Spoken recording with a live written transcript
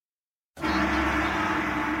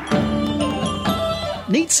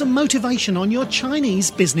Need some motivation on your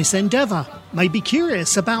Chinese business endeavor? May be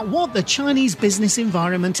curious about what the Chinese business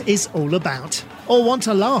environment is all about? Or want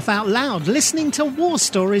to laugh out loud listening to war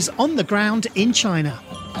stories on the ground in China?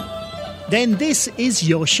 Then this is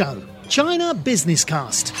your show, China Business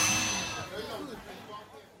Cast.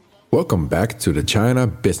 Welcome back to the China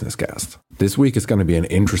Business Cast. This week is going to be an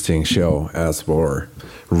interesting show as we're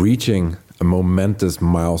reaching a momentous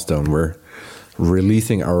milestone. We're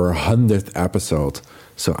releasing our 100th episode.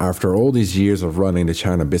 So after all these years of running the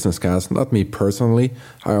China Business Cast, not me personally,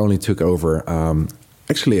 I only took over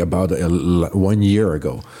actually about 1 year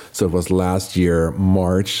ago. So it was last year,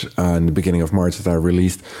 March, in the beginning of March, that I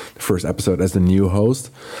released the first episode as the new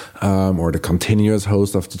host or the continuous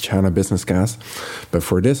host of the China Business Cast. But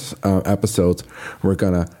for this episode, we're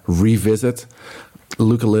going to revisit,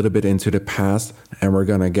 look a little bit into the past, and we're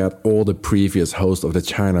going to get all the previous hosts of the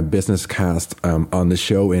China Business Cast on the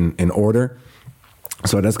show in order.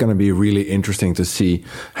 So that's going to be really interesting to see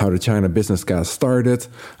how the China Business Cast started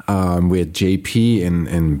with JP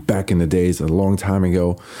in back in the days, a long time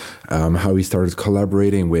ago, how he started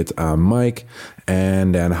collaborating with Mike,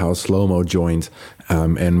 and then how Slow-Mo joined.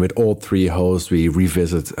 And with all three hosts, we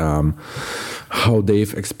revisit how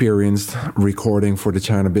they've experienced recording for the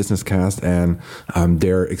China Business Cast and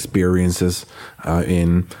their experiences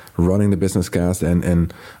in running the Business Cast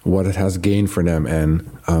and what it has gained for them. And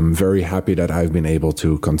I'm very happy that I've been able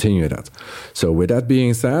to continue that. So with that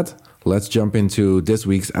being said, let's jump into this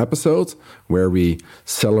week's episode where we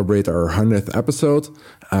celebrate our 100th episode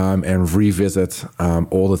and revisit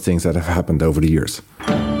all the things that have happened over the years.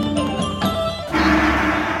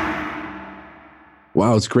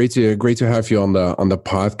 Wow, it's great to have you on the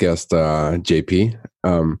podcast,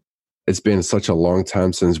 JP. It's been such a long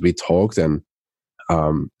time since we talked, and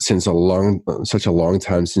such a long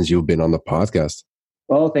time since you've been on the podcast.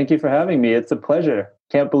 Well, thank you for having me. It's a pleasure.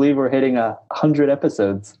 Can't believe we're hitting 100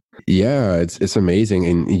 episodes. Yeah, it's amazing.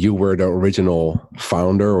 And you were the original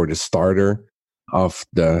founder or the starter of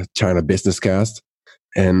the China Business Cast,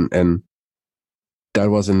 and that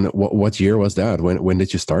was in what year was that? When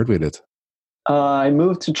did you start with it? I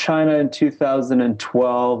moved to China in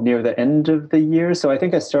 2012, near the end of the year. So I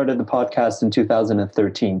think I started the podcast in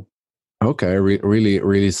 2013. Okay,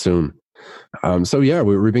 really soon. So yeah,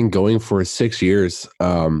 we've been going for 6 years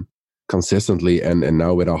consistently, and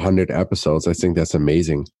now with 100 episodes. I think that's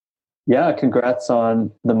amazing. Yeah, congrats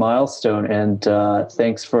on the milestone, and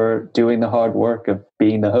thanks for doing the hard work of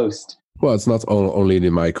being the host. Well, it's not only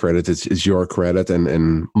my credit; it's your credit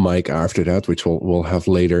and Mike after that, which we'll have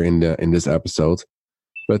later in this episode.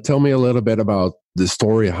 But tell me a little bit about the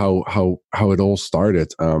story, how it all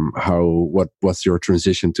started. What was your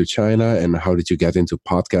transition to China, and how did you get into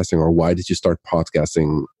podcasting, or why did you start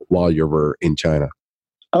podcasting while you were in China?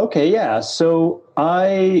 Okay, yeah. So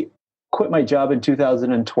I quit my job in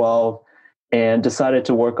 2012 and decided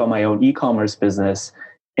to work on my own e-commerce business.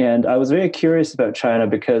 And I was very curious about China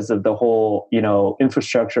because of the whole,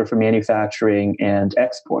 infrastructure for manufacturing and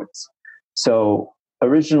exports. So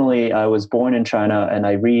originally, I was born in China, and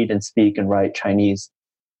I read and speak and write Chinese.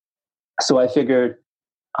 So I figured,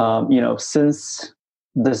 since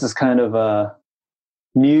this is kind of a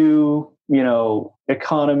new,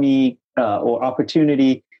 economy or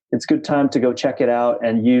opportunity, it's a good time to go check it out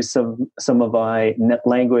and use some of my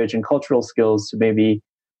language and cultural skills to maybe,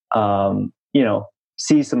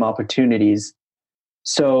 see some opportunities.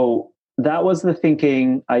 So that was the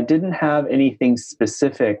thinking. I didn't have anything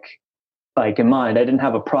specific in mind. I didn't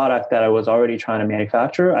have a product that I was already trying to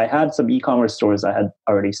manufacture. I had some e-commerce stores I had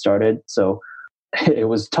already started. So it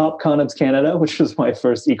was Top Condoms Canada, which was my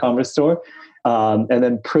first e-commerce store. And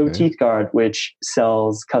then Pro Teeth Guard, which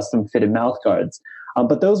sells custom fitted mouth guards.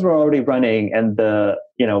 But those were already running, and the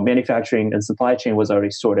manufacturing and supply chain was already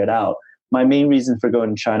sorted out. My main reason for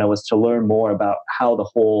going to China was to learn more about how the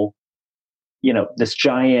whole, this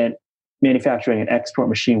giant manufacturing and export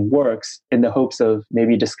machine works, in the hopes of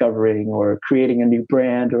maybe discovering or creating a new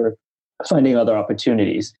brand or finding other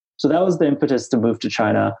opportunities. So that was the impetus to move to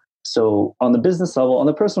China. So on the business level, on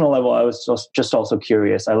the personal level, I was just also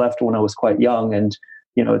curious. I left when I was quite young, and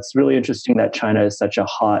it's really interesting that China is such a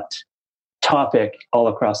hot topic all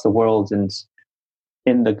across the world and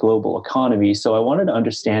in the global economy. So I wanted to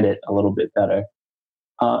understand it a little bit better.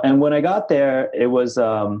 And when I got there, it was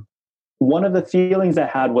one of the feelings I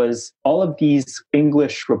had was all of these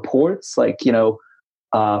English reports,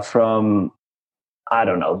 from, I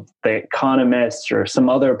don't know, The Economist or some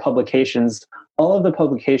other publications, all of the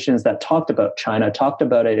publications that talked about China talked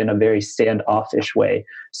about it in a very standoffish way.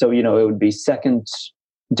 So, it would be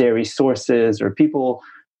secondary sources or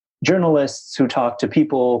journalists who talk to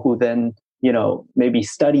people who then maybe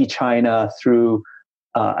study China through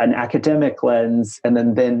an academic lens, and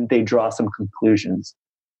then they draw some conclusions.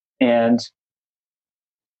 And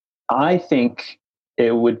I thought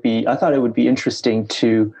it would be interesting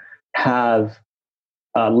to have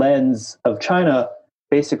a lens of China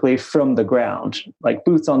basically from the ground, like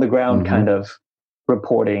boots on the ground kind of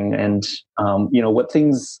reporting, and what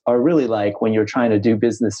things are really like when you're trying to do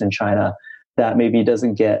business in China that maybe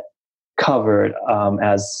doesn't get covered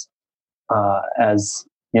as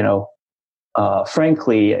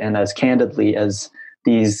frankly and as candidly as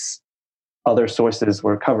these other sources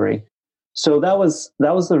were covering. So that was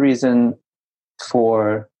the reason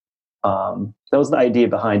for that was the idea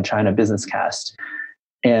behind China Business Cast.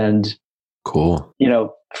 And cool.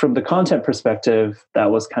 From the content perspective,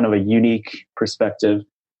 that was kind of a unique perspective.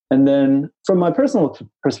 And then from my personal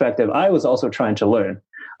perspective, I was also trying to learn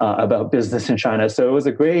about business in China. So it was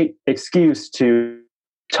a great excuse to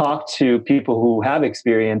talk to people who have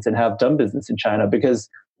experience and have done business in China. Because,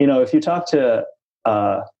 if you try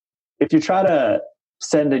to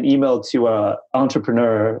send an email to a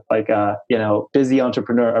entrepreneur, like a, busy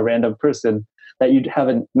entrepreneur, a random person that you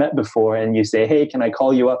haven't met before, and you say, hey, can I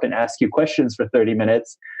call you up and ask you questions for 30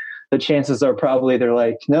 minutes? The chances are probably they're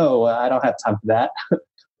like, no, I don't have time for that.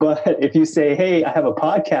 But if you say, hey, I have a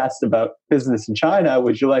podcast about business in China,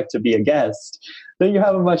 would you like to be a guest? Then you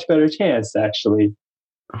have a much better chance, actually.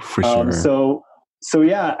 For sure. So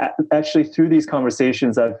yeah, actually through these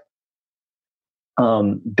conversations, I've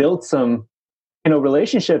built some,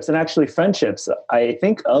 relationships and actually friendships. I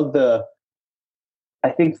think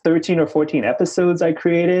 13 or 14 episodes I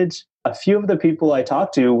created, a few of the people I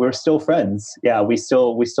talked to were still friends. Yeah, we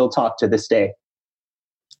still talk to this day.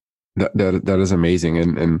 That is amazing.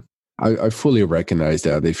 And I fully recognize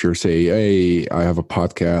that. If you're saying, hey, I have a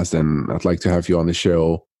podcast and I'd like to have you on the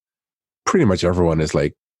show, pretty much everyone is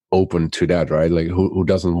like open to that, right? Like who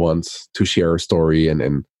doesn't want to share a story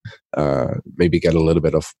and maybe get a little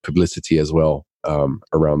bit of publicity as well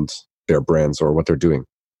around their brands or what they're doing.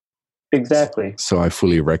 Exactly. So I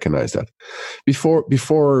fully recognize that.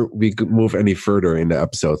 Before we move any further in the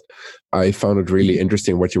episode, I found it really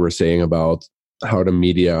interesting what you were saying about how the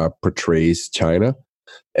media portrays China.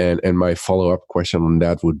 And my follow-up question on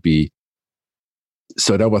that would be,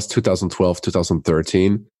 so that was 2012,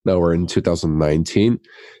 2013. Now we're in 2019.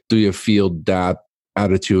 Do you feel that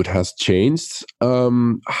attitude has changed?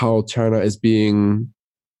 How China is being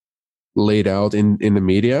laid out in the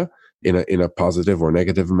media in a positive or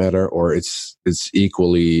negative manner, or it's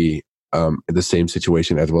equally the same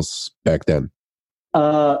situation as it was back then?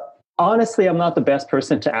 Honestly, I'm not the best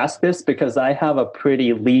person to ask this because I have a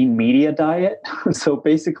pretty lean media diet. So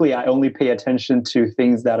basically, I only pay attention to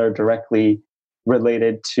things that are directly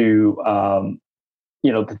related to,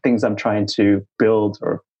 the things I'm trying to build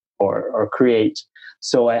or create.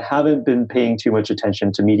 So I haven't been paying too much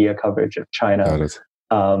attention to media coverage of China. Got it.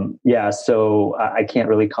 So I can't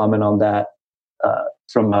really comment on that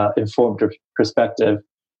from an informed perspective.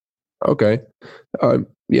 Okay.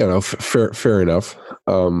 Fair enough.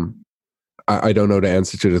 I don't know the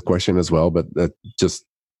answer to the question as well, but that just,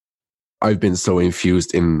 I've been so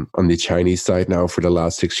infused on the Chinese side now for the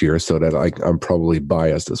last 6 years, so that I'm probably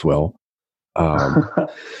biased as well.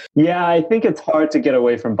 Yeah, I think it's hard to get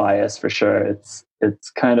away from bias for sure. It's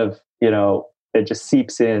kind of, it just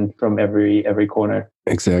seeps in from every corner.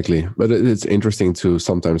 Exactly. But it's interesting to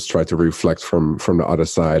sometimes try to reflect from the other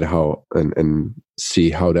side how and see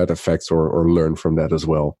how that affects or learn from that as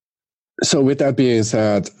well. So with that being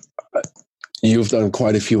said, you've done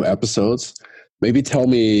quite a few episodes. Maybe tell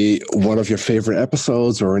me one of your favorite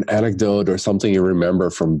episodes or an anecdote or something you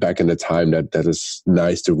remember from back in the time that is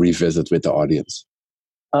nice to revisit with the audience.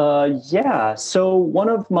 Yeah. So one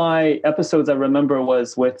of my episodes I remember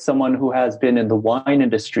was with someone who has been in the wine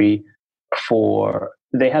industry for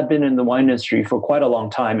quite a long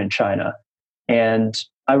time in China. And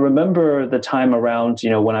I remember the time around,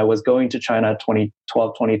 when I was going to China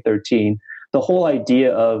 2012, 2013, the whole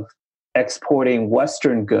idea of exporting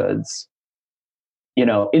Western goods,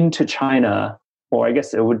 into China, or I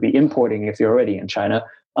guess it would be importing if you're already in China,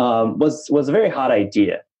 was a very hot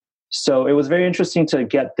idea. So it was very interesting to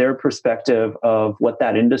get their perspective of what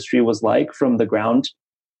that industry was like from the ground,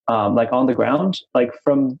 like on the ground, like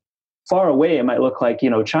from far away. It might look like,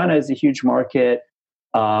 China is a huge market.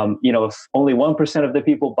 If only 1% of the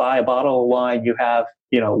people buy a bottle of wine, you have,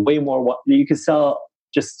 way more, you can sell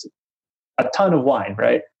just a ton of wine,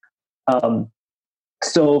 right?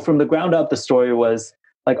 So from the ground up, the story was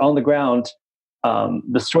like on the ground.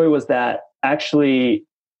 The story was that actually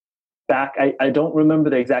back, I don't remember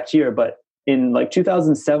the exact year, but in like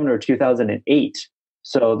 2007 or 2008,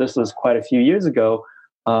 So this was quite a few years ago.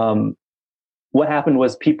 What happened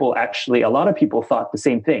was a lot of people thought the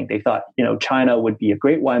same thing. They thought, China would be a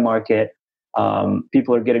great wine market.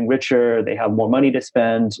 People are getting richer, they have more money to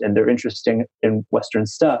spend, and they're interested in Western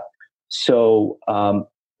stuff. So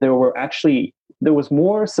there was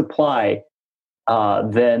more supply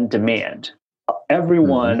than demand.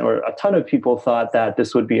 Everyone or a ton of people thought that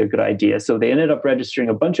this would be a good idea. So they ended up registering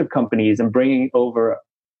a bunch of companies and bringing over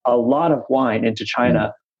a lot of wine into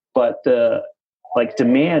China. But the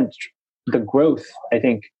demand, the growth, I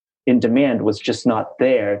think, in demand was just not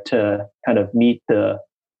there to kind of meet the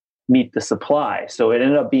supply. So it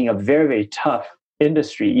ended up being a very, very tough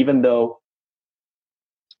industry, even though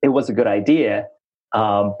it was a good idea.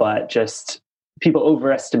 But just people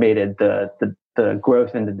overestimated the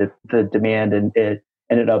growth and the demand, and it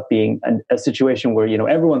ended up being a situation where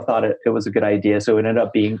everyone thought it was a good idea. So it ended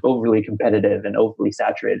up being overly competitive and overly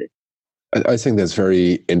saturated. I think that's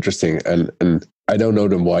very interesting, and I don't know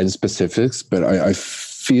the wine specifics, but I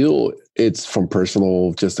feel it's from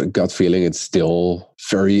personal, just a gut feeling, it's still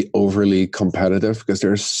very overly competitive because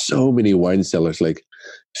there's so many wine sellers. Like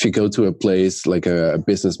if you go to a place like a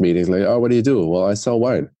business meeting, like, oh, what do you do? Well, I sell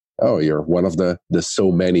wine. Oh, you're one of the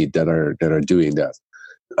so many that are doing that.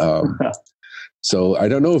 So I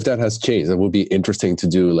don't know if that has changed. It would be interesting to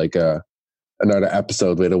do like another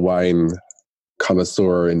episode with a wine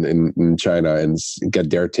connoisseur in China and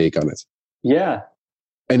get their take on it. Yeah.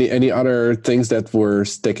 Any other things that were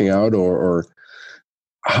sticking out, or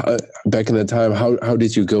back in the time, how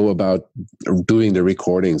did you go about doing the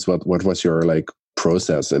recordings? What was your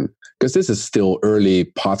process? And because this is still early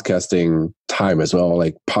podcasting time as well,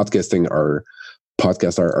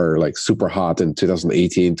 podcasts are like super hot in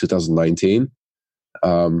 2018, 2019.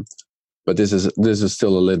 But this is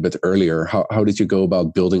still a little bit earlier. How did you go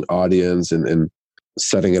about building audience and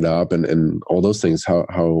setting it up and all those things?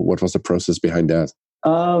 What was the process behind that?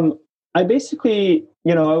 I basically,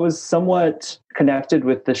 I was somewhat connected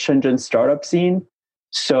with the Shenzhen startup scene.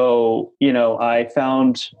 So, I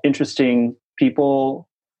found interesting people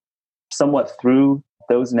somewhat through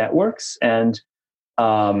those networks. And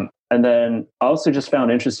then I also just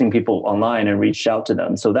found interesting people online and reached out to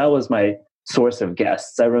them. So that was my source of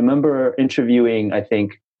guests. I remember interviewing, I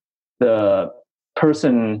think, the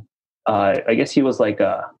person, I guess he was like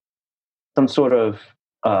some sort of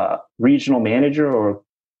regional manager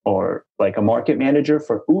or like a market manager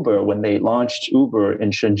for Uber when they launched Uber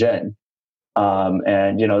in Shenzhen.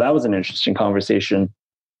 And, that was an interesting conversation.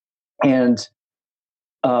 And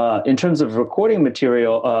in terms of recording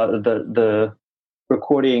material, the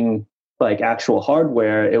recording actual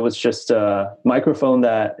hardware, it was just a microphone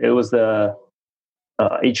it was the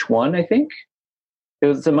H1, I think. It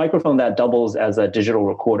was a microphone that doubles as a digital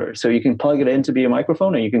recorder. So you can plug it in to be a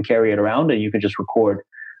microphone and you can carry it around and you can just record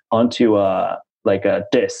onto a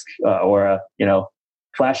disc or a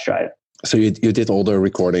flash drive. So you did all the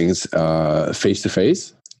recordings face to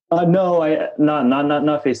face? No,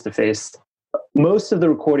 not face to face. Most of the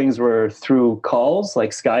recordings were through calls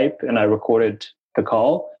like Skype, and I recorded the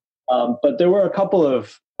call. But there were a couple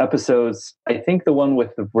of episodes. I think the one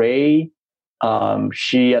with Ray,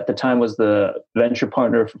 she at the time was the venture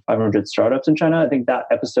partner for 500 startups in China. I think that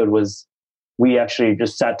episode we actually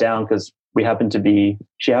just sat down because she happened to be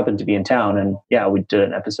in town, and we did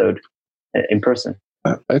an episode in person.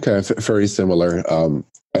 Okay, very similar.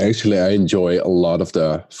 I enjoy a lot of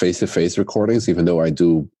the face-to-face recordings, even though I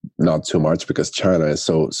do not too much because China is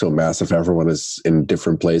so massive. Everyone is in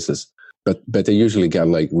different places, but they usually get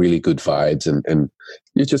really good vibes, and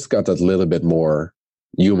you just got that little bit more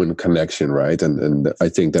human connection, right? And I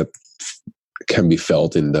think that can be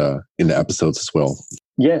felt in the episodes as well.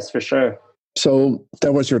 Yes, for sure. So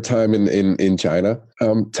that was your time in China.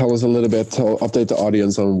 Tell us a little bit, update the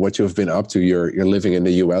audience on what you've been up to. You're living in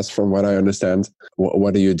the US, from what I understand.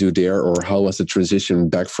 What do you do there, or how was the transition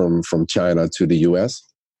back from China to the US,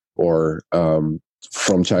 or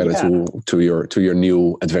from China to your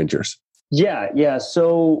new adventures? Yeah.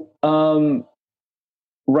 So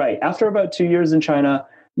right after about 2 years in China,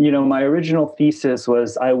 my original thesis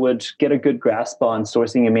was I would get a good grasp on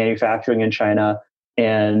sourcing and manufacturing in China,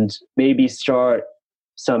 and maybe start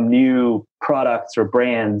some new products or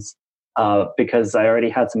brands because I already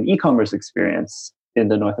had some e-commerce experience in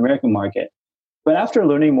the North American market. But after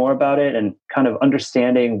learning more about it and kind of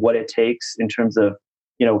understanding what it takes in terms of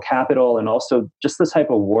capital and also just the type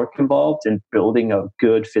of work involved in building a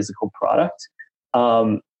good physical product,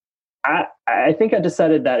 I think I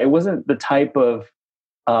decided that it wasn't the type of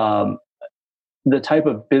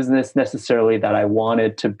business necessarily that I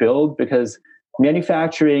wanted to build, because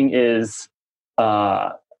manufacturing is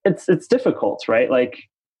it's difficult, right? Like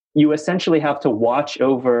you essentially have to watch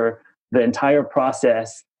over the entire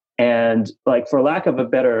process, and like for lack of a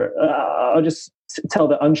better, I'll just tell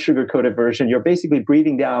the unsugar-coated version. You're basically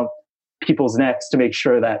breathing down people's necks to make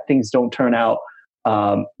sure that things don't turn out,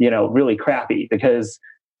 really crappy, because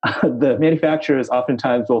the manufacturers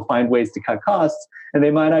oftentimes will find ways to cut costs, and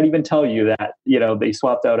they might not even tell you that they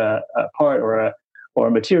swapped out a part or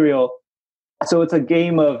a material. So it's a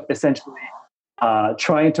game of essentially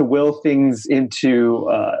trying to will things into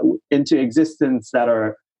existence that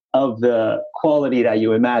are of the quality that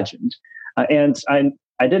you imagined. And I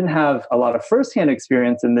didn't have a lot of firsthand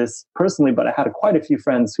experience in this personally, but I had quite a few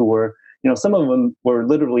friends who were, some of them were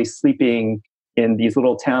literally sleeping in these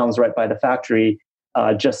little towns right by the factory,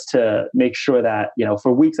 just to make sure that,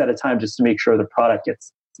 for weeks at a time, just to make sure the product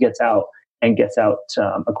gets out and gets out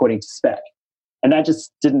according to spec. And that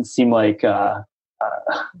just didn't seem like how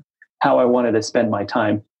I wanted to spend my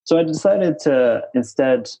time. So I decided to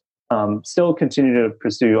instead still continue to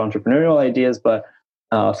pursue entrepreneurial ideas, but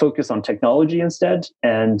focus on technology instead.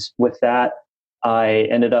 And with that, I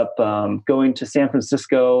ended up going to San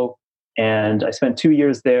Francisco, and I spent 2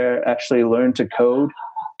 years there, actually learned to code,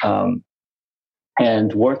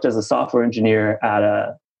 and worked as a software engineer at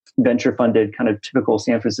a venture-funded kind of typical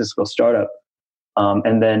San Francisco startup.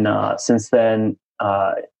 And then since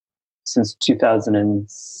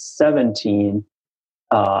 2017,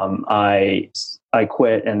 I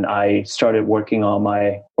quit and I started working on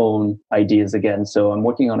my own ideas again. So I'm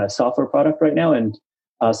working on a software product right now, and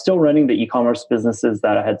still running the e-commerce businesses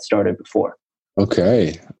that I had started before.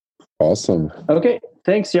 Okay, awesome. Okay,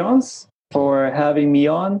 thanks, Jans, for having me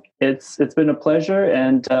on. It's been a pleasure,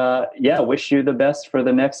 and wish you the best for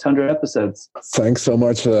the next 100 episodes. Thanks so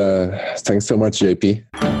much. Thanks so much, JP.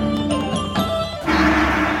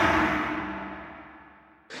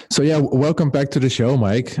 So welcome back to the show,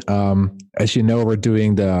 Mike. As you know, we're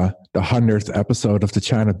doing the 100th episode of the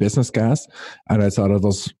China Business Cast, and I thought it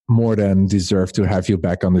was more than deserved to have you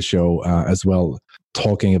back on the show as well,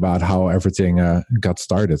 talking about how everything got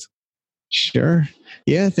started. Sure.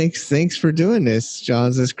 Yeah, thanks for doing this,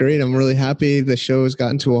 John. It's great. I'm really happy the show has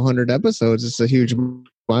gotten to 100 episodes. It's a huge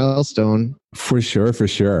milestone. For sure.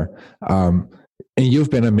 And you've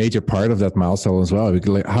been a major part of that milestone as well.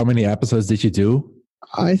 How many episodes did you do?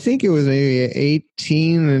 I think it was maybe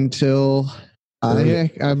 18 until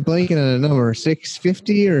I'm blanking on a number,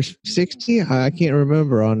 650 or 60. I can't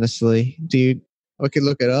remember, honestly. I could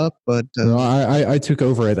look it up, but no, I took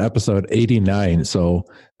over at episode 89, so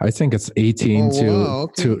I think it's 18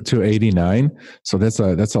 to 89. So that's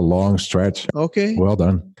a long stretch. Okay, well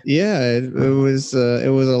done. Yeah, it was a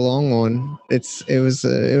long one. It was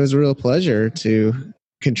a real pleasure to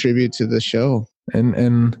contribute to the show.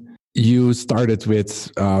 And you started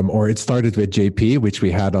with, or it started with JP, which we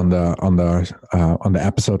had on the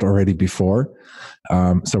episode already before.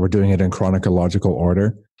 So we're doing it in chronological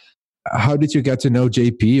order. How did you get to know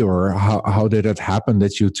JP, or how did it happen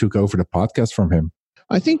that you took over the podcast from him?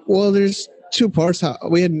 I think, there's two parts.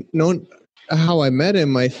 We had known how I met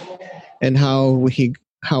him, and how I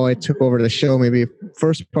took over the show. Maybe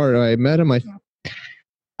first part, I met him.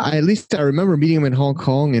 At least I remember meeting him in Hong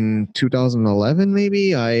Kong in 2011,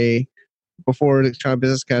 maybe. Before the China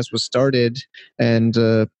Business Cast was started, and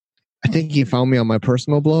I think he found me on my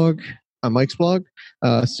personal blog, on Mike's blog,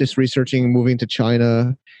 just researching moving to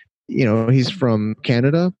China. He's from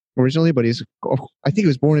Canada originally, but I think he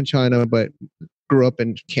was born in China, but grew up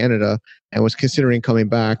in Canada and was considering coming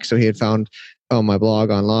back. So he had found my blog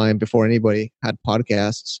online before anybody had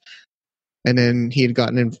podcasts. And then he had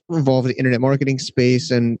gotten involved in the internet marketing space.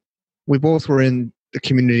 And we both were in the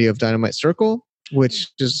community of Dynamite Circle, which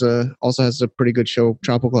is also has a pretty good show,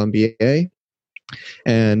 Tropical MBA.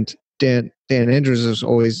 And Dan Andrews is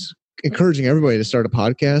always encouraging everybody to start a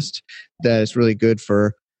podcast that is really good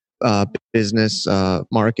for business,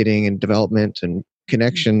 marketing and development and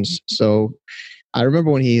connections. So I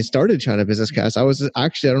remember when he started China Business Cast, I was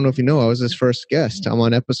actually, I don't know if you know, I was his first guest. I'm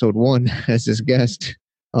on episode 1 as his guest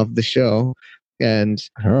of the show. And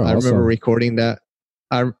I remember recording that.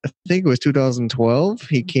 I think it was 2012.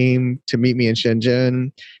 He came to meet me in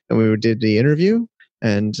Shenzhen, and we did the interview.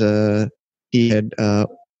 And he had,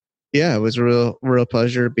 it was a real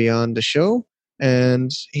pleasure to be on the show.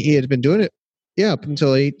 And he had been doing it, up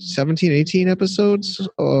until 17, 18 episodes.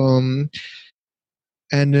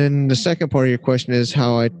 And then the second part of your question is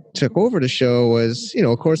how I took over the show was,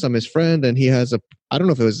 of course, I'm his friend, and he has I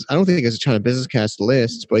don't think it's a China Business Cast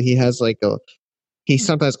list, but he has he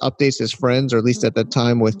sometimes updates his friends, or at least at that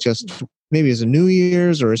time, with just maybe it's a New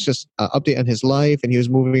Year's, or it's just an update on his life. And he was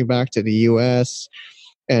moving back to the US,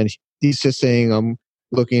 and he's just saying,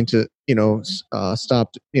 looking to,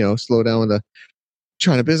 stop, slow down the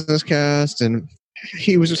China Business Cast. And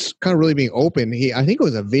he was just kind of really being open. I think it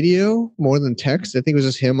was a video more than text. I think it was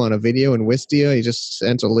just him on a video in Wistia. He just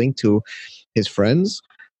sent a link to his friends.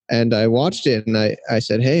 And I watched it and I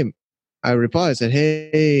said, hey, I replied, I said,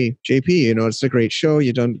 hey, JP, it's a great show.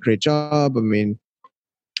 You've done a great job. I mean,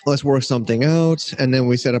 let's work something out. And then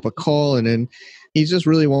we set up a call, and then he just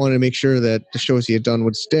really wanted to make sure that the shows he had done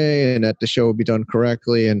would stay and that the show would be done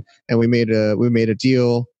correctly. And we made a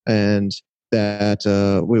deal, and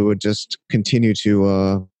that we would just continue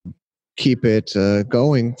to keep it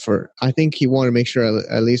going for. I think he wanted to make sure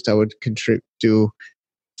at least I would do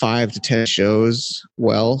 5 to 10 shows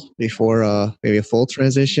before maybe a full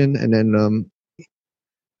transition. And then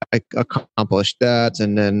I accomplished that.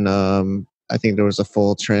 And then I think there was a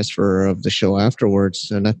full transfer of the show afterwards.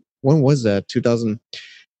 And when was that?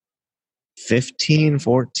 2015,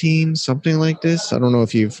 14, something like this. I don't know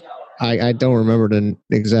if I don't remember the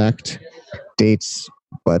exact dates,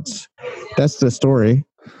 but that's the story.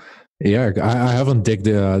 Yeah, I haven't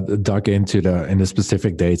dug into the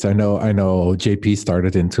specific dates. I know JP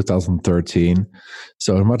started in 2013,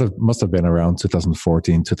 so it must have been around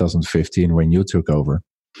 2014, 2015 when you took over.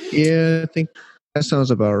 Yeah, I think that sounds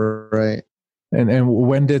about right. And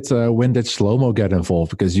when did Shlomo get involved?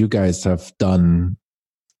 Because you guys have done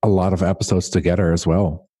a lot of episodes together as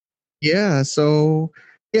well. Yeah, so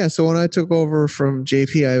when I took over from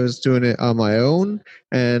JP, I was doing it on my own,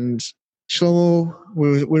 and Shlomo,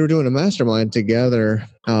 we were doing a mastermind together.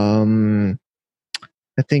 I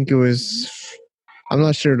think it was, I'm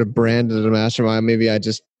not sure the brand of the mastermind. Maybe I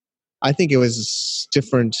think it was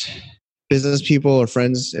different business people or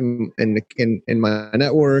friends in my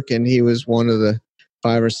network, and he was one of the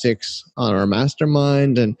 5 or 6 on our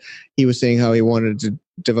mastermind, and he was saying how he wanted to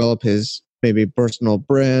develop his maybe personal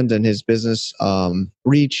brand and his business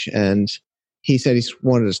reach, and he said he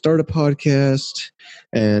wanted to start a podcast,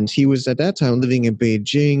 and he was at that time living in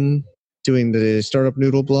Beijing, doing the Startup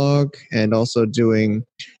Noodle blog and also doing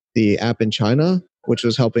the app in China, which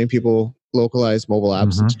was helping people localize mobile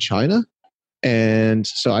apps into China. And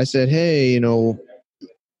so I said, hey,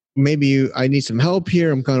 maybe I need some help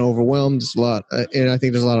here. I'm kind of overwhelmed. There's a lot, and I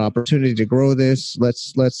think there's a lot of opportunity to grow this.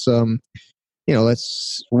 Let's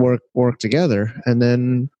work together. And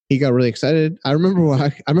then he got really excited. I remember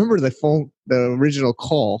the original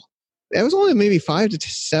call. It was only maybe 5 to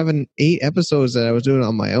 7, 8 episodes that I was doing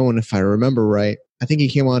on my own, if I remember right. I think he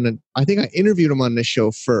came on, and I think I interviewed him on the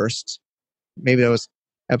show first. After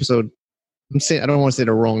episode, I don't want to say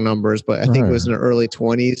the wrong numbers, but I think it was in the early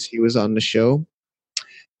 20s. He was on the show,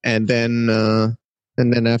 and then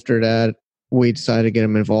after that, we decided to get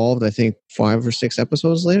him involved. I think 5 or 6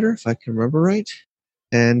 episodes later, if I can remember right.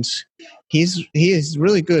 And he is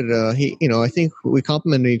really good. I think we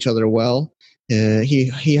complemented each other well.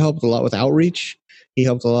 He helped a lot with outreach. He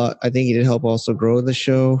helped a lot. I think he did help also grow the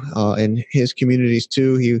show in his communities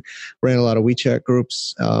too. He ran a lot of WeChat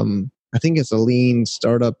groups. I think it's a Lean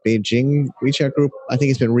Startup Beijing WeChat group. I think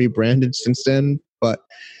it's been rebranded since then, but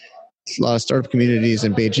a lot of startup communities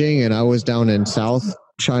in Beijing. And I was down in South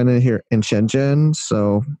China here in Shenzhen.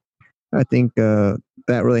 So I think that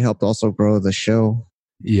really helped also grow the show.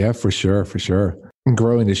 Yeah, for sure.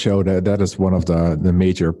 Growing the show, that is one of the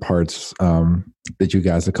major parts that you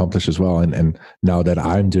guys accomplish as well. And now that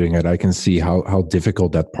I'm doing it, I can see how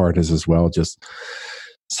difficult that part is as well. Just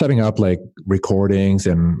setting up like recordings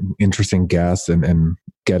and interesting guests and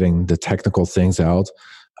getting the technical things out.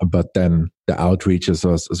 But then the outreach as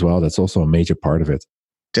well, that's also a major part of it.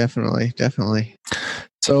 Definitely.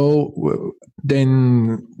 So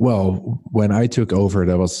then, when I took over,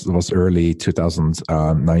 that was early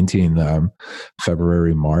 2019,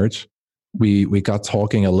 February, March. We got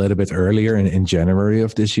talking a little bit earlier in January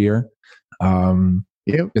of this year.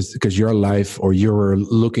 Because your life, or you were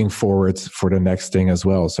looking forward for the next thing as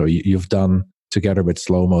well. So you've done together with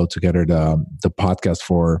Shlomo, the podcast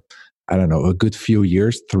for, I don't know, a good few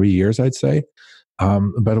years, 3 years, I'd say.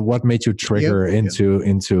 But what made you trigger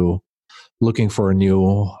into looking for a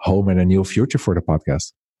new home and a new future for the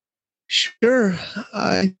podcast? Sure.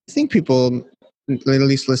 I think people, at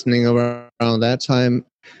least listening around that time,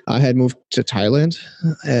 I had moved to Thailand,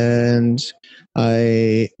 and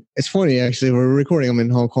it's funny actually, we're recording. I'm in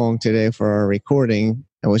Hong Kong today for our recording.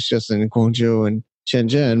 I was just in Guangzhou and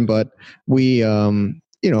Shenzhen, but we,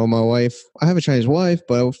 my wife, I have a Chinese wife,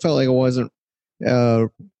 but I felt like it wasn't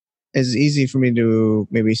as easy for me to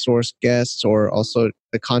maybe source guests or also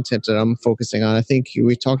the content that I'm focusing on. I think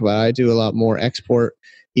we talked about, I do a lot more export,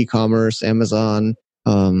 e-commerce, Amazon,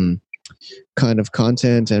 kind of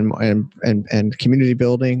content and community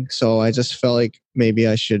building. So I just felt like maybe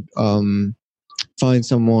I should find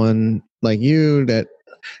someone like you that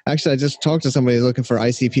actually I just talked to somebody looking for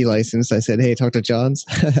ICP license. I said, hey, talk to Johns.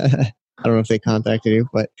 I don't know if they contacted you,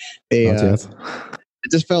 but they it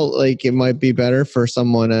just felt like it might be better for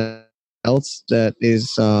someone else that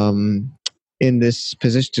is in this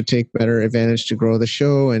position to take better advantage to grow the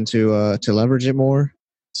show and to leverage it more.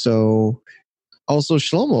 So also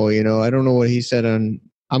Shlomo, I don't know what he said I'm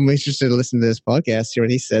interested to listen to this podcast, hear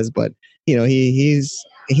what he says, but he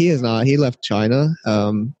left China,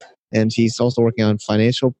 and he's also working on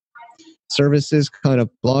financial services kind of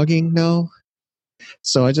blogging now.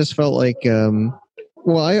 So I just felt like,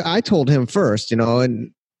 I told him first,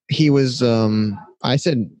 and he was, I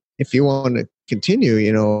said, if you want to continue,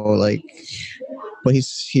 but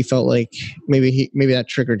he felt like maybe that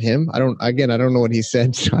triggered him. I don't know what he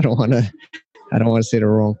said. So I don't want to say the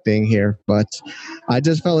wrong thing here, but I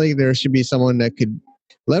just felt like there should be someone that could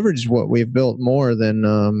leverage what we've built more than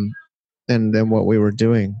what we were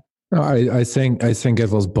doing. No, I think it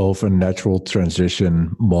was both a natural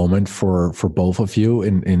transition moment for both of you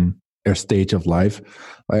in a stage of life.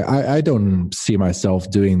 I don't see myself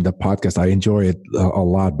doing the podcast. I enjoy it a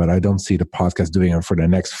lot, but I don't see the podcast doing it for the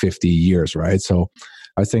next 50 years, right? So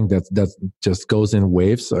I think that just goes in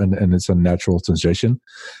waves, and it's a natural transition.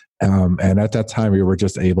 And at that time, we were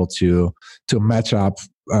just able to match up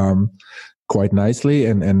quite nicely,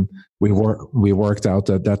 and we worked out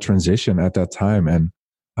that transition at that time, and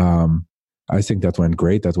I think that went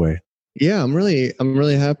great that way. Yeah, I'm really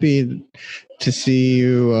happy to see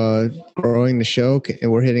you growing the show,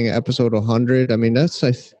 and we're hitting episode 100. I mean, that's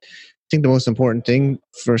I think the most important thing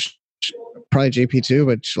for probably JP too,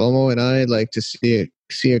 but Shlomo and I like to see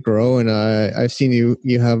it grow. And I've seen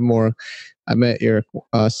you have more. I met your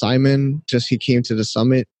Simon. He came to the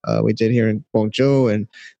summit we did here in Guangzhou, and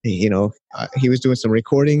he was doing some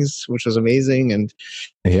recordings, which was amazing. And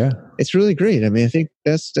yeah, it's really great. I mean, I think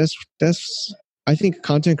that's. I think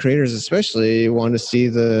content creators especially want to see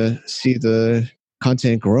the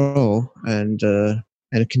content grow and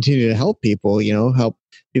continue to help people. Help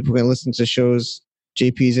people can listen to shows.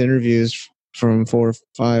 JP's interviews from 4 or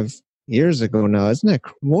 5 years ago now. Isn't that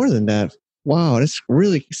more than that? Wow, that's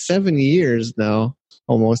really 7 years now,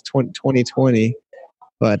 almost 2020.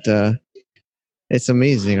 But it's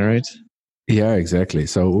amazing, right? Yeah, exactly.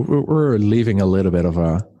 So we're leaving a little bit of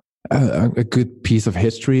a good piece of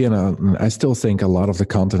history, and I still think a lot of the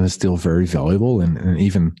content is still very valuable, and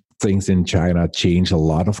even things in China change a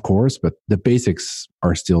lot, of course, but the basics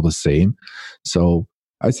are still the same. So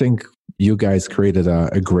I think you guys created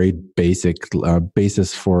a great basis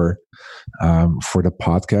for the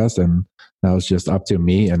podcast, and now it's just up to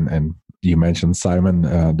me and you mentioned Simon,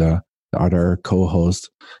 the other co-host,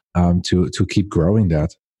 to keep growing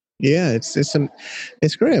that. Yeah,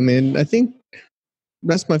 it's great. I mean, I think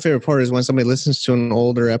that's my favorite part is when somebody listens to an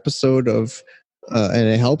older episode of and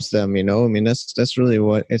it helps them. I mean, that's really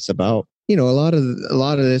what it's about. A lot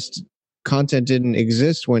of this content didn't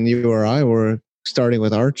exist when you or I were starting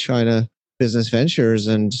with our China business ventures,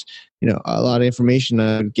 and a lot of information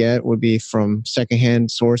I would get would be from secondhand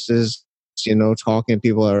sources. Talking to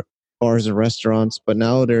people at bars and restaurants. But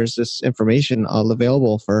now there's this information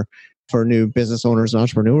available for new business owners and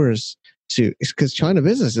entrepreneurs because China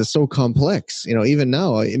business is so complex. Even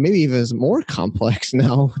now, it maybe even is more complex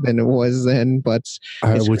now than it was then. But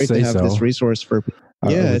it's great to have this resource for.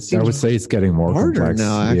 I would say it's getting more harder complex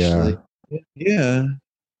now. Actually, yeah.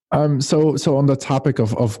 So on the topic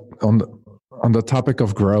of on the topic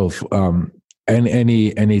of growth,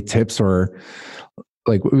 any tips, or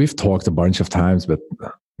like we've talked a bunch of times, but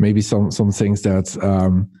maybe some things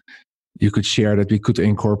that you could share that we could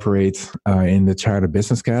incorporate in the China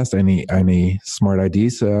Business Cast. Any smart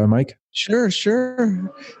ideas, Mike? Sure.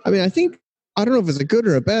 I mean, I don't know if it's a good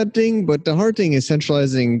or a bad thing, but the hard thing is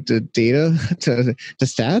centralizing the data to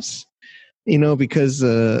stats. Because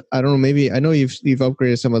I don't know. Maybe I know you've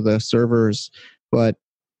upgraded some of the servers, but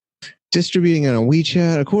distributing it on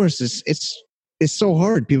WeChat, of course, it's so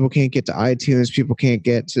hard. People can't get to iTunes. People can't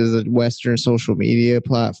get to the Western social media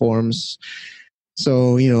platforms.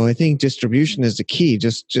 So, I think distribution is the key.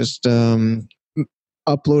 Just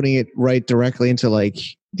uploading it right directly into like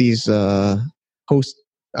these host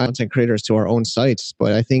content creators to our own sites.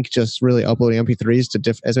 But I think just really uploading MP3s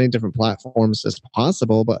to as many different platforms as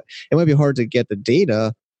possible. But it might be hard to get the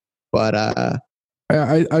data. But I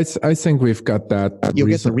think we've got that. You'll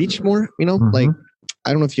get to reach more. Mm-hmm. Like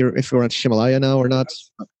I don't know if you're on Himalaya now or not.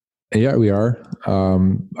 Yeah, we are.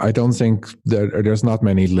 I don't think there's not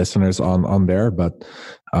many listeners on there, but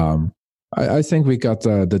I think we got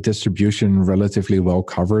the distribution relatively well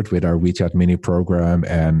covered with our WeChat mini program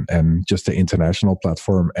and just the international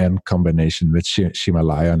platform and combination with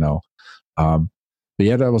Himalaya now. But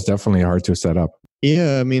yeah, that was definitely hard to set up.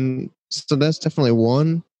 Yeah, I mean, so that's definitely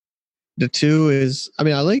one. The two is, I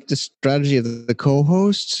mean, I like the strategy of the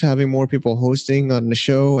co-hosts, having more people hosting on the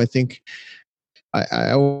show. I think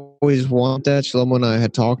I always want that. Shlomo and I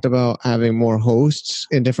had talked about having more hosts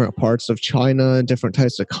in different parts of China, different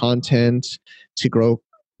types of content to grow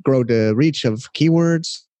the reach of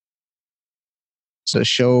keywords. So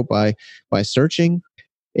show by searching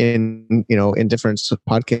in different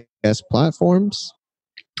podcast platforms.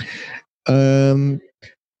 And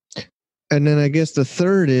then I guess the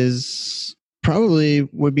third is probably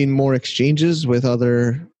would be more exchanges with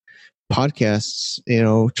other podcasts,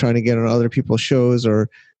 trying to get on other people's shows or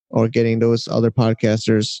getting those other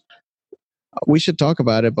podcasters. We should talk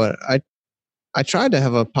about it, but I tried to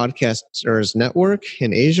have a podcasters network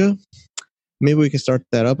in Asia. Maybe we can start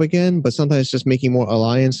that up again, but sometimes just making more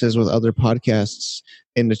alliances with other podcasts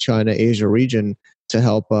in the China-Asia region to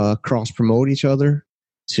help cross-promote each other,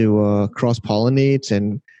 to cross-pollinate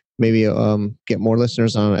and maybe get more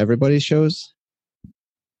listeners on everybody's shows.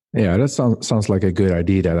 Yeah, that sounds like a good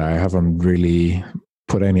idea that I haven't really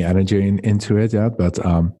put any energy into it yet, but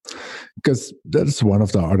because that's one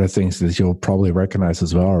of the other things that you'll probably recognize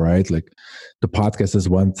as well, right? Like the podcast is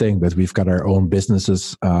one thing, but we've got our own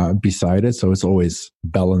businesses beside it, so it's always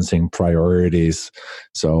balancing priorities.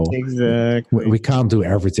 So exactly, we can't do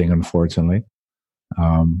everything, unfortunately,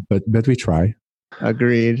 but we try.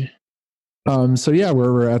 Agreed. So yeah,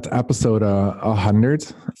 we're at episode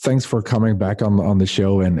 100. Thanks for coming back on the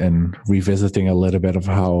show and revisiting a little bit of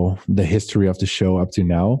how the history of the show up to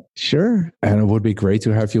now. Sure. And it would be great to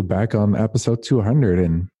have you back on episode 200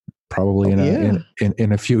 and probably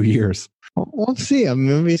in a few years. We'll see. I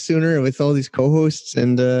mean, maybe sooner with all these co-hosts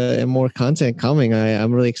and more content coming.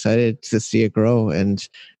 I'm really excited to see it grow, and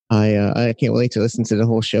I can't wait to listen to the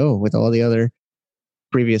whole show with all the other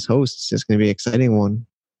previous hosts. It's going to be an exciting one.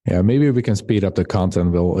 Yeah, maybe we can speed up the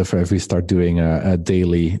content. If we start doing a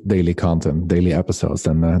daily content, daily episodes,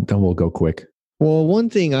 then we'll go quick. Well, one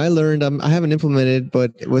thing I learned, I haven't implemented,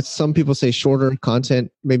 but with some people say shorter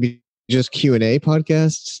content, maybe just Q&A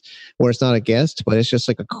podcasts where it's not a guest, but it's just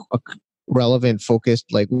like a relevant,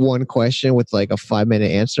 focused, like one question with like a 5-minute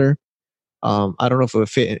answer. I don't know if it would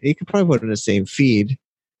fit. You could probably put it in the same feed,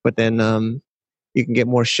 but then you can get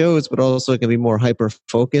more shows, but also it can be more hyper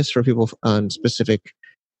focused for people on specific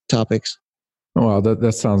topics. Well,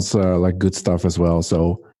 that sounds like good stuff as well.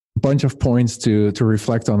 So a bunch of points to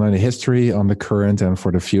reflect on the history, on the current, and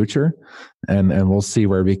for the future. And we'll see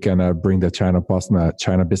where we can bring the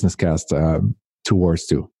China Business Cast towards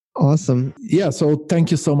to. Awesome. Yeah, so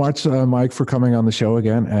thank you so much, Mike, for coming on the show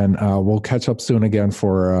again. And we'll catch up soon again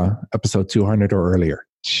for episode 200 or earlier.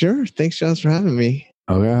 Sure. Thanks, Josh, for having me.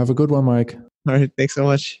 Okay, have a good one, Mike. All right. Thanks so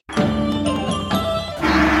much.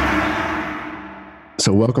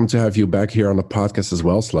 So welcome to have you back here on the podcast as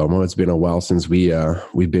well, Shlomo. It's been a while since we've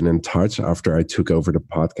been in touch after I took over the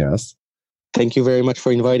podcast. Thank you very much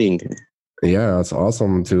for inviting. Yeah, it's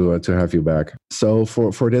awesome to have you back. So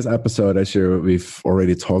for this episode, as we've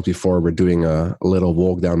already talked before, we're doing a little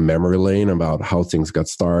walk down memory lane about how things got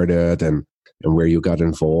started and where you got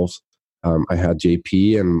involved. I had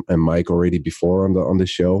JP and Mike already before on the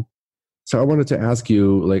show. So I wanted to ask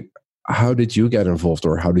you, like, how did you get involved,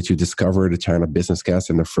 or how did you discover the China Business Cast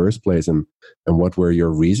in the first place, and what were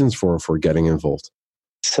your reasons for getting involved?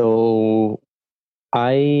 So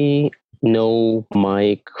I know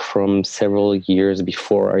Mike from several years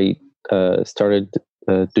before I started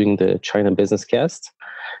doing the China Business Cast.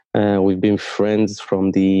 We've been friends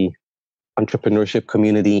from the entrepreneurship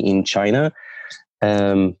community in China,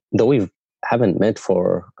 though we haven't met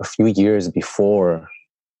for a few years before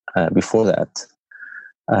that.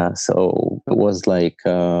 So it was like,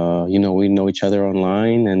 we know each other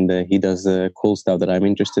online, and he does cool stuff that I'm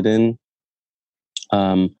interested in.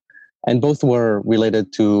 And both were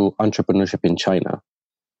related to entrepreneurship in China.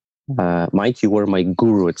 Mike, you were my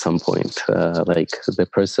guru at some point. Like the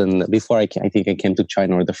person, before I think I came to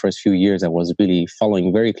China, or the first few years, I was really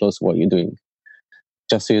following very close what you're doing,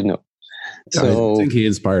 just so you know. So, I think he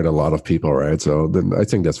inspired a lot of people, right? So I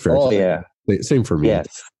think that's fair. Oh, yeah. Same for me.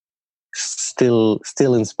 Yes. Still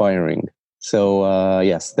inspiring. So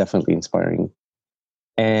yes, definitely inspiring.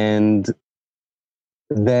 And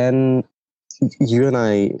then you and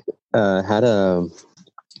I had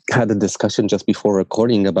a discussion just before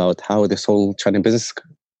recording about how this whole China Business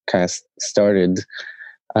Cast started,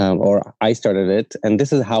 or I started it. And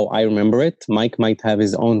this is how I remember it. Mike might have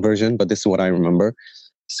his own version, but this is what I remember.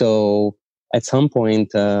 So at some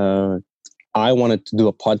point, I wanted to do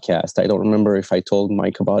a podcast. I don't remember if I told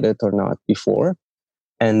Mike about it or not before.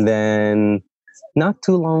 And then not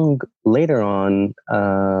too long later on,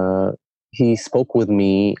 he spoke with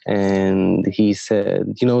me and he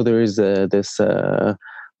said, there is this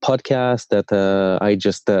podcast that I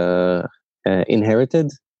just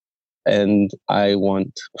inherited, and I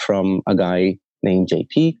want from a guy named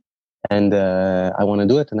JP, and I want to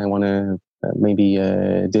do it, and I want to maybe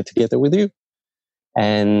do it together with you.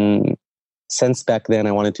 And since back then,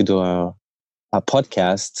 I wanted to do a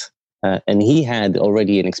podcast, and he had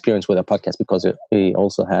already an experience with a podcast because he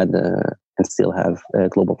also had and still have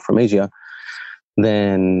Global from Asia.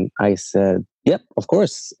 Then I said, yep, of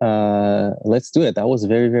course, let's do it. That was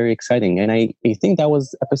very, very exciting. And I think that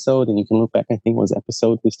was episode, and you can look back, I think it was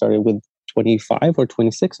episode, we started with 25 or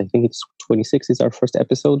 26. I think it's 26 is our first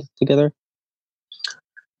episode together.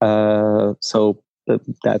 So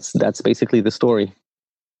that's basically the story.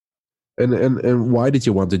 And why did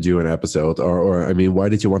you want to do an episode, or I mean, why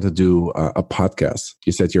did you want to do a podcast?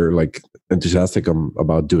 You said you're like enthusiastic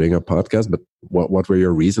about doing a podcast, but what were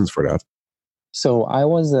your reasons for that? So I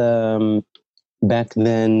was back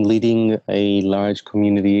then leading a large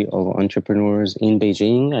community of entrepreneurs in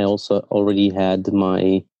Beijing. I also already had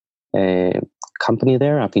my company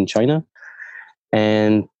there up in China,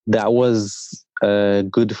 and that was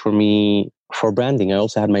good for me for branding. I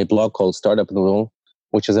also had my blog called Startup Noodle,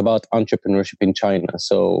 which is about entrepreneurship in China.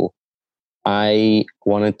 So I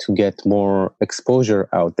wanted to get more exposure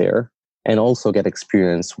out there and also get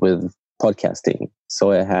experience with podcasting.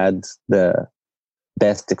 So I had the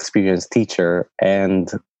best experienced teacher,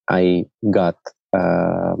 and I got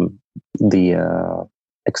the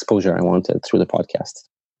exposure I wanted through the podcast,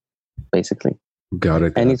 basically. Got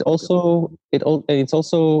it. And it's also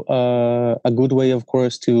a good way, of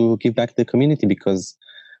course, to give back to the community, because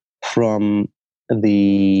from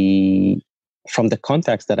the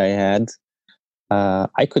contacts that I had,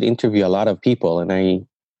 I could interview a lot of people, and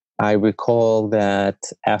I recall that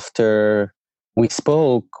after we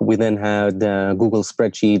spoke, we then had a Google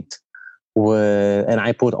spreadsheet and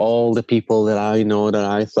I put all the people that I know that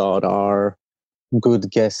I thought are good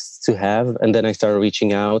guests to have, and then I started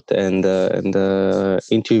reaching out and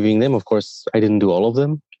interviewing them. Of course, I didn't do all of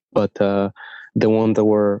them, but the ones that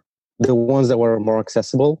were more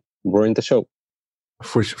accessible were in the show.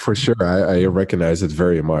 For sure, I recognize it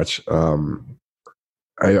very much.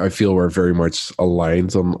 I feel we're very much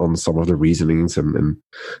aligned on some of the reasonings, and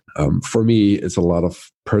for me, it's a lot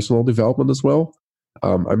of personal development as well.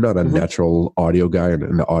 I'm not a natural audio guy,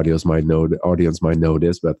 and the audience might know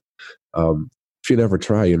this, but if you never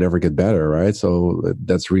try, you never get better, right? So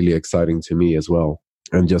that's really exciting to me as well.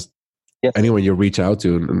 And just anyone you reach out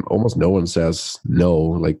to, and almost no one says no.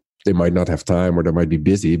 Like, they might not have time or they might be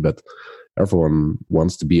busy, but everyone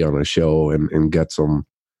wants to be on a show and get some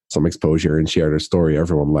exposure and share their story.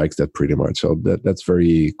 Everyone likes that pretty much. So that's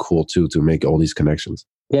very cool too, to make all these connections.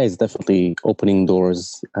 Yeah, it's definitely opening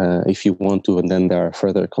doors if you want to, and then there are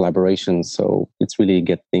further collaborations. So it's really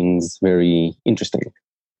get things very interesting.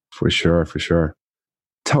 For sure.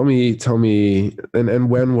 Tell me, and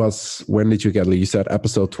when did you get? You said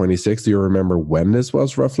episode 26. Do you remember when this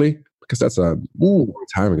was roughly? Because that's a long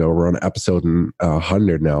time ago. We're on episode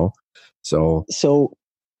 100 now. So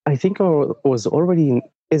I think I was already in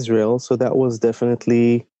Israel, so that was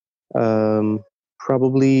definitely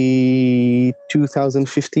probably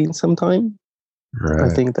 2015 sometime. Right.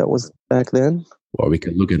 I think that was back then. Well, we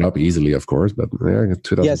can look it up easily, of course, but yeah,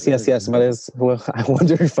 yes. But I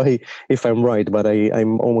wonder if I'm right, but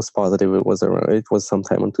I'm almost positive it was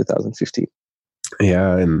sometime in 2015.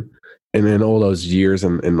 Yeah, and in all those years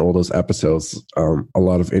and in all those episodes, a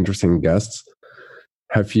lot of interesting guests.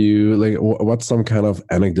 Have you, like, what's some kind of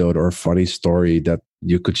anecdote or funny story that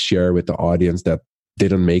you could share with the audience that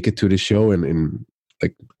didn't make it to the show? And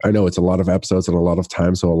like, I know it's a lot of episodes and a lot of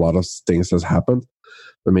time, so a lot of things has happened.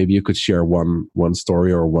 But maybe you could share one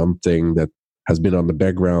story or one thing that has been on the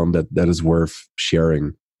background that is worth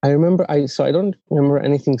sharing. I remember, I don't remember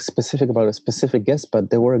anything specific about a specific guest, but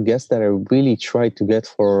there were guests that I really tried to get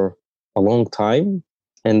for a long time,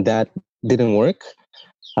 and that didn't work.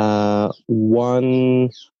 I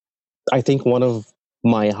think one of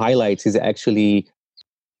my highlights is actually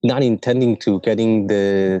not intending to getting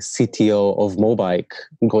the CTO of Mobike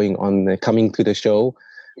coming to the show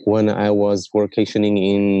when I was vacationing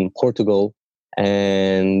in Portugal,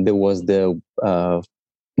 and there was the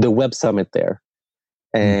Web Summit there.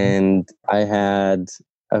 And I had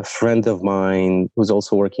a friend of mine who's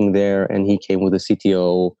also working there, and he came with the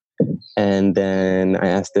CTO. And then I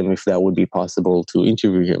asked him if that would be possible to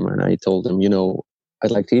interview him. And I told him,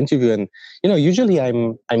 I'd like to interview. And usually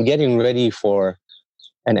I'm getting ready for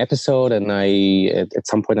an episode, and at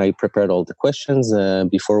some point I prepared all the questions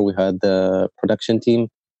before we had the production team,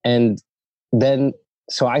 and then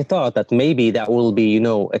so I thought that maybe that will be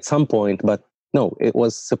at some point, but no, it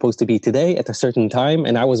was supposed to be today at a certain time,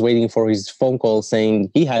 and I was waiting for his phone call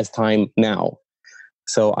saying he has time now.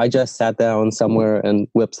 So I just sat down somewhere and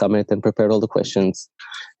Web Summit and prepared all the questions.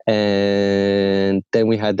 And then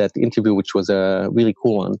we had that interview, which was a really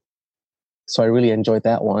cool one. So I really enjoyed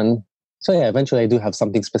that one. So yeah, eventually I do have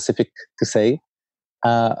something specific to say.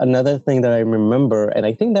 Another thing that I remember, and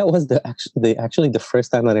I think that was actually the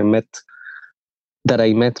first time that I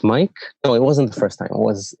met Mike. No, it wasn't the first time. It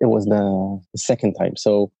was the second time.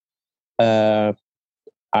 So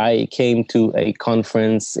I came to a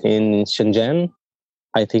conference in Shenzhen.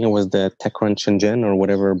 I think it was the TechCrunch Shenzhen or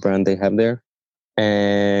whatever brand they have there.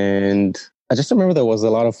 And I just remember there was a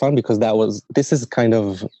lot of fun because this is kind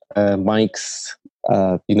of Mike's,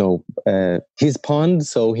 his pond.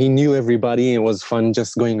 So he knew everybody. It was fun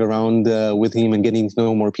just going around with him and getting to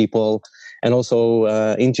know more people and also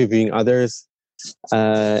interviewing others.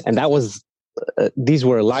 And that was, these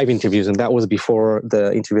were live interviews, and that was before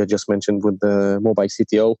the interview I just mentioned with the mobile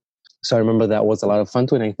CTO. So I remember that was a lot of fun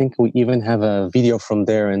too. And I think we even have a video from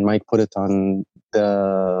there, and Mike put it on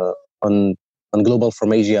Global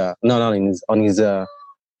from Asia. No, not on his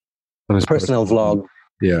personal vlog.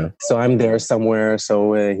 Yeah. So I'm there somewhere.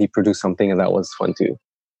 So he produced something, and that was fun too.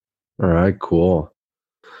 All right, cool.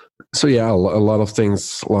 So yeah, a lot of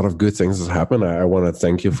things, a lot of good things has happened. I want to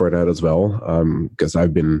thank you for that as well, because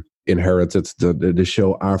I've been inherited the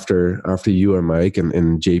show after you and Mike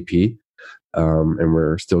and JP, and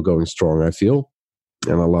we're still going strong, I feel.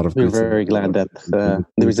 And a lot of we're very glad that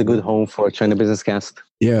there is a good home for China Business Cast.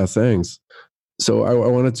 Yeah, thanks. So I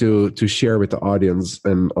wanted to share with the audience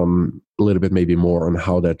and a little bit maybe more on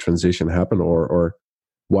how that transition happened, or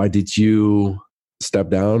why did you step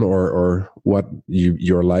down, or what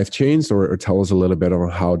your life changed, or tell us a little bit on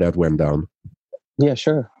how that went down. Yeah,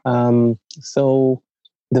 sure. So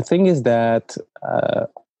the thing is that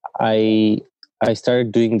I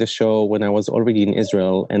started doing the show when I was already in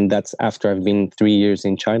Israel, and that's after I've been 3 years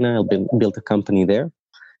in China. I've built a company there.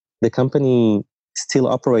 The company still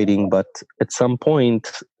operating, but at some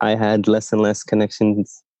point I had less and less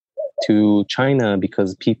connections to China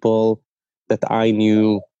because people that I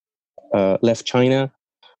knew left China,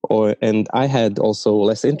 and I had also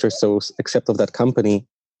less interest. So except of that company,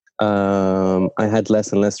 I had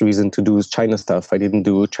less and less reason to do China stuff. I didn't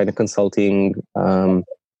do China consulting.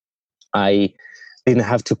 I didn't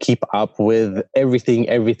have to keep up with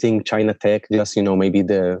everything China tech, just, maybe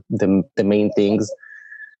the main things.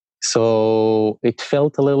 So it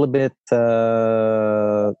felt a little bit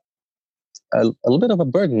of a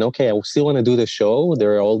burden. Okay, I still want to do the show.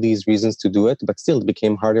 There are all these reasons to do it, but still it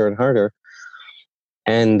became harder and harder.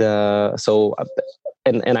 And so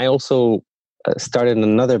I also started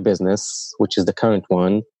another business, which is the current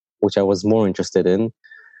one, which I was more interested in.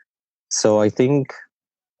 So I think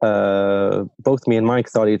both me and Mike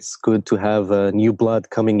thought it's good to have new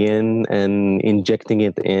blood coming in and injecting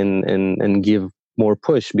it in and give more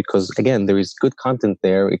push, because again, there is good content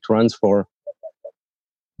there. It runs for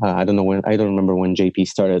I don't remember when JP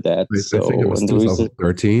started that. I think it was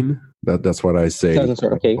 2013. That's what I say.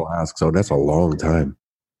 Okay. People ask, so that's a long time.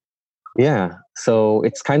 Yeah, so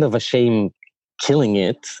it's kind of a shame killing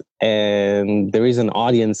it, and there is an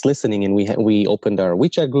audience listening, and we opened our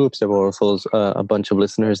WeChat groups. There were also a bunch of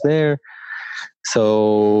listeners there.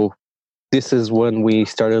 So this is when we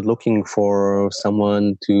started looking for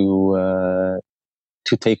someone to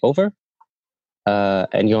take over.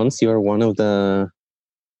 And Jons, you're one of the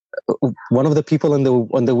people on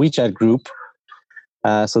the WeChat group.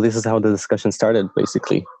 So this is how the discussion started,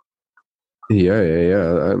 basically.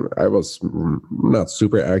 Yeah. I was not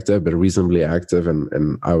super active, but reasonably active,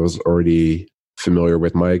 and I was already familiar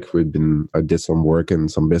with Mike. I did some work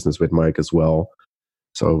and some business with Mike as well,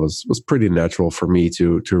 so it was pretty natural for me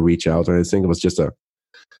to reach out. And I think it was just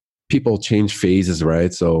people change phases,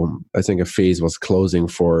 right? So I think a phase was closing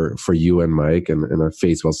for you and Mike, and a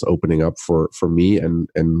phase was opening up for me, and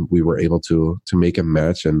we were able to make a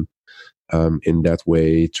match, and in that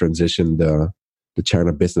way transition the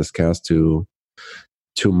China Business Cast to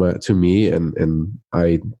me, and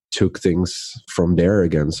I took things from there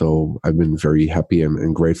again. So I've been very happy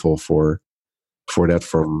and grateful for that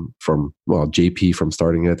from JP from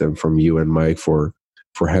starting it, and from you and Mike for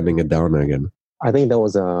handing it down again. I think that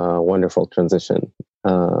was a wonderful transition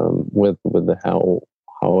with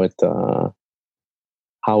how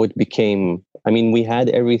it became. I mean, we had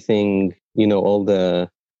everything, all the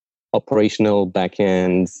operational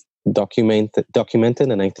backend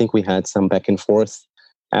documented, and I think we had some back and forth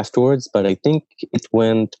afterwards, but I think it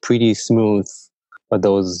went pretty smooth.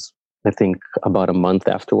 Those, I think, about a month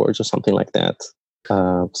afterwards or something like that.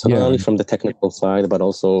 So not only from the technical side, but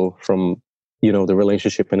also from, the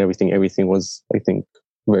relationship and everything. Everything was, I think,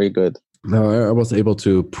 very good. No, I was able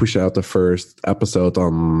to push out the first episode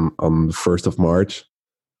on 1st of March,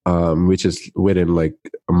 which is within like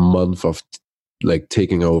a month of like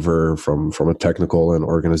taking over from a technical and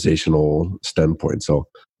organizational standpoint. So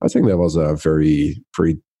I think that was a very,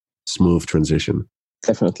 very smooth transition.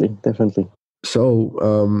 Definitely. So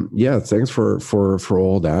thanks for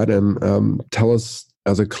all that, and tell us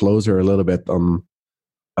as a closer a little bit on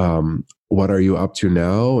what are you up to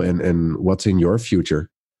now, and what's in your future.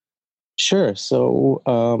 Sure. So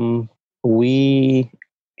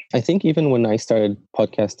I think even when I started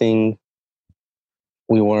podcasting,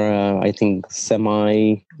 we were, I think,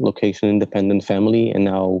 semi-location independent family, and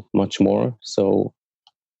now much more. So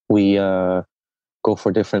we go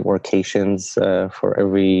for different workations for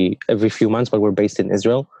every few months, but we're based in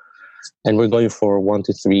Israel, and we're going for 1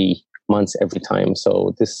 to 3 months every time.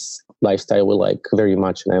 So this lifestyle we like very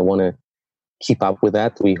much, and I want to keep up with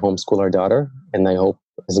that. We homeschool our daughter, and I hope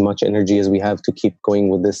as much energy as we have to keep going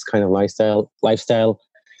with this kind of lifestyle.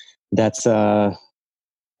 That's that's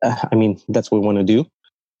what we want to do.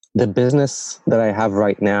 The business that I have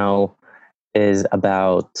right now is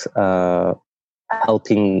about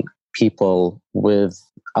helping people with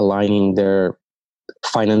aligning their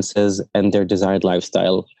finances and their desired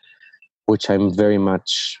lifestyle, which I'm very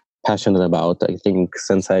much passionate about. I think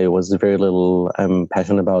since I was very little, I'm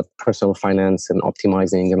passionate about personal finance and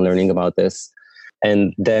optimizing and learning about this.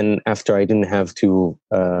 And then after I didn't have to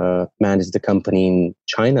manage the company in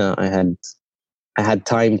China, I had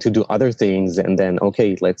time to do other things. And then,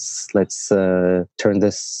 okay, let's turn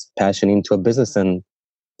this passion into a business. And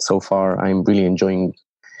so far, I'm really enjoying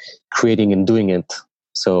creating and doing it.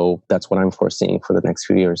 So that's what I'm foreseeing for the next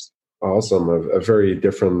few years. Awesome. A very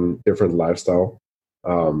different lifestyle.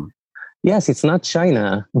 Yes, it's not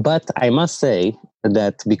China, but I must say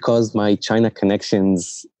that because my China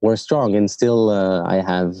connections were strong and still I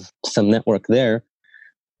have some network there,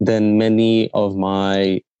 then many of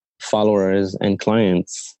my followers and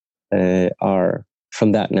clients are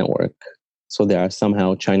from that network. So they are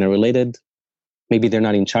somehow China related. Maybe they're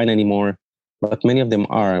not in China anymore, but many of them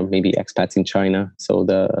are maybe expats in China. So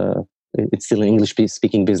it's still an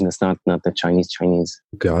English-speaking business, not the Chinese.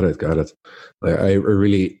 Got it. I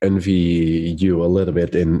really envy you a little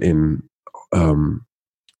bit in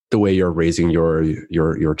the way you're raising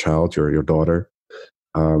your child, your daughter.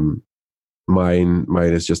 Mine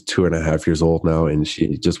is just 2.5 years old now, and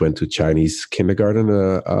she just went to Chinese kindergarten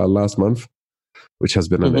last month, which has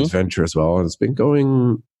been an adventure as well. And it's been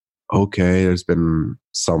going okay. There's been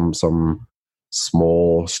some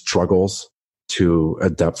small struggles to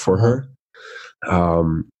adapt for her.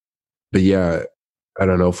 But yeah, I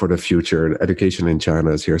don't know for the future. Education in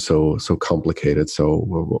China is here so complicated. So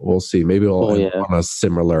we'll see. Maybe I'll end on a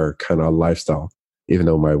similar kind of lifestyle, even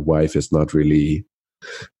though my wife is not really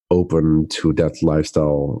open to that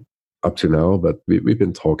lifestyle up to now. But we've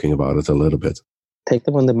been talking about it a little bit. Take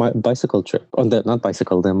them on the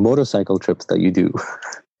the motorcycle trips that you do.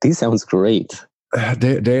 These sounds great.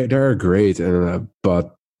 They're great,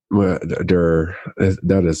 but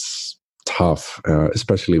that is tough,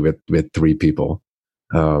 especially with 3 people.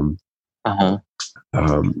 We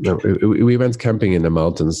went camping in the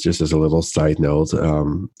mountains, just as a little side note,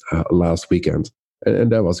 last weekend,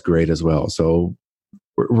 and that was great as well. So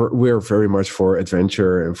we're very much for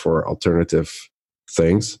adventure and for alternative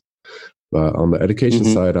things. But on the education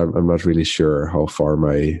side, I'm not really sure how far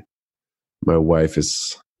my wife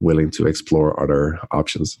is willing to explore other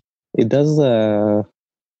options. It does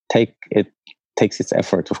takes its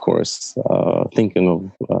effort, of course, thinking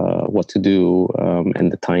of what to do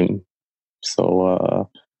and the time. So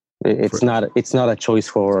it's not a choice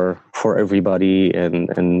for everybody, and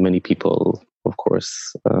many people, of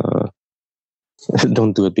course,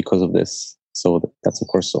 don't do it because of this. So that's, of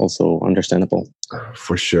course, also understandable.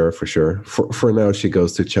 For sure. For now, she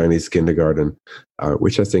goes to Chinese kindergarten,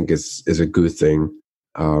 which I think is a good thing.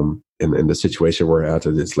 In the situation we're at,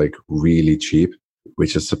 it's like really cheap,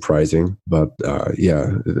 which is surprising. But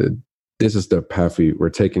this is the path we're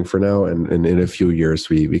taking for now. And in a few years,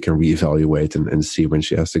 we can reevaluate and see when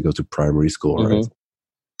she has to go to primary school. Right?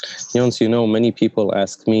 Jens, many people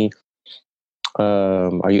ask me,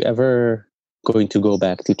 are you ever going to go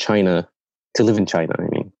back to China, to live in China, I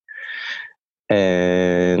mean?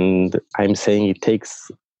 And I'm saying it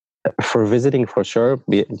takes For visiting, for sure,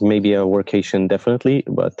 maybe a workation, definitely.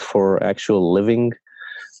 But for actual living,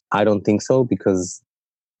 I don't think so, because,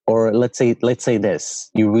 or let's say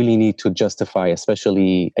this: you really need to justify,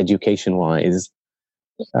 especially education-wise,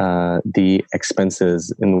 the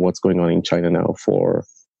expenses in what's going on in China now for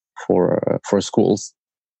schools.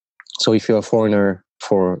 So if you're a foreigner,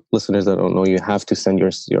 for listeners that don't know, you have to send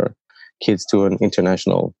your kids to an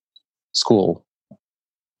international school,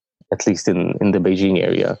 at least in the Beijing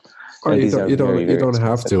area. Or you don't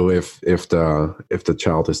have to if the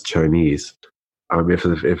child is Chinese.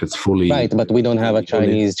 If it's fully right, but we don't have a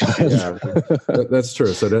Chinese child. Yeah, that's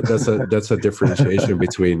true. So that's a differentiation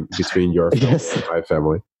between your family and my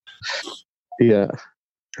family. Yeah,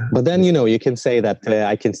 but then you can say that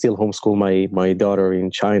I can still homeschool my daughter in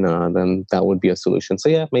China, and then that would be a solution. So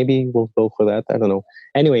yeah, maybe we'll go for that. I don't know.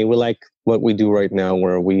 Anyway, we like what we do right now,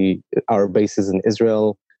 where our base is in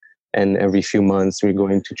Israel. And every few months we're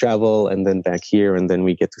going to travel and then back here, and then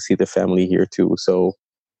we get to see the family here too. So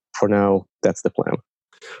for now, that's the plan.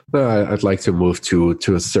 I'd like to move to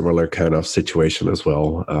a similar kind of situation as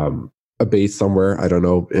well. A base somewhere, I don't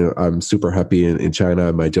know. I'm super happy in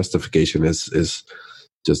China. My justification is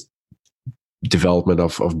just development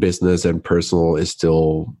of business and personal is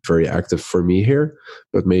still very active for me here.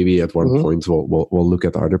 But maybe at one point we'll look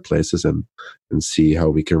at other places and see how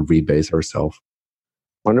we can rebase ourselves.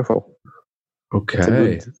 Wonderful.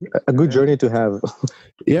 Okay. A good journey to have.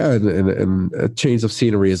 Yeah, and a change of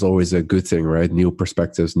scenery is always a good thing, right? New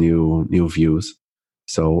perspectives, new views.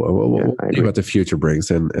 So we'll see what the future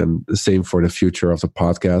brings. And the same for the future of the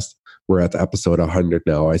podcast. We're at episode 100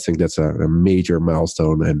 now. I think that's a major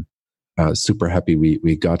milestone, and super happy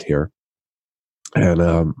we got here. And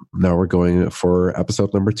now we're going for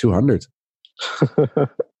episode number 200.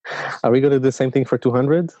 Are we going to do the same thing for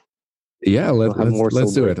 200? Yeah, let's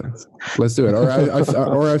do it. Let's do it.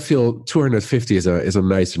 Or I feel 250 is a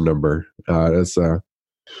nicer number. But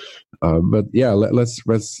yeah,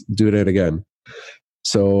 let's do that again.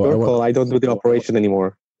 So I don't do the operation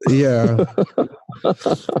anymore. Yeah.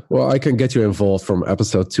 Well, I can get you involved from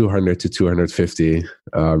episode 200 to 250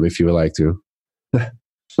 if you would like to.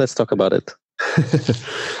 Let's talk about it.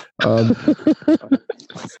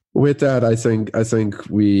 With that, I think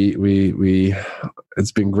we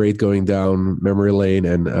it's been great going down memory lane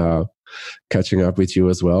and catching up with you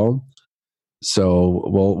as well. So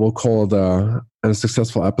we'll call it a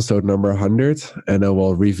successful episode number 100, and then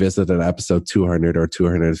we'll revisit an episode 200 or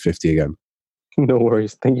 250 again. No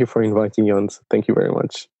worries. Thank you for inviting me on. Thank you very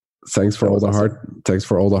much. Thanks for all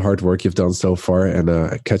the hard work you've done so far,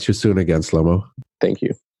 and catch you soon again, Shlomo. Thank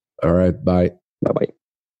you. All right, bye. Bye-bye.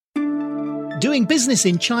 Doing business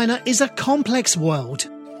in China is a complex world.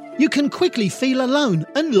 You can quickly feel alone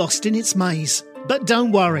and lost in its maze. But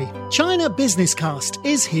don't worry, China Business Cast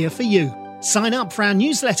is here for you. Sign up for our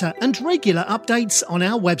newsletter and regular updates on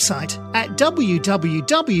our website at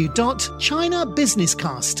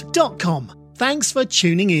www.chinabusinesscast.com. Thanks for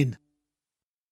tuning in.